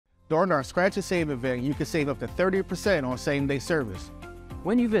During our Scratch and Save event, you can save up to 30% on same-day service.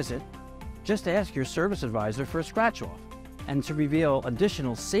 When you visit, just ask your service advisor for a scratch-off and to reveal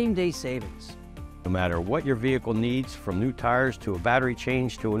additional same-day savings. No matter what your vehicle needs, from new tires to a battery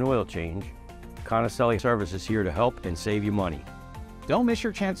change to an oil change, Conicelli Service is here to help and save you money. Don't miss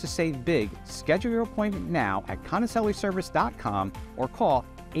your chance to save big. Schedule your appointment now at ConicelliService.com or call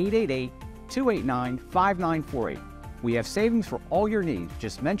 888-289-5948. We have savings for all your needs.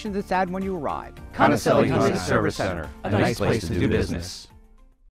 Just mention this ad when you arrive. Conicelli Service Center, a nice place to do business.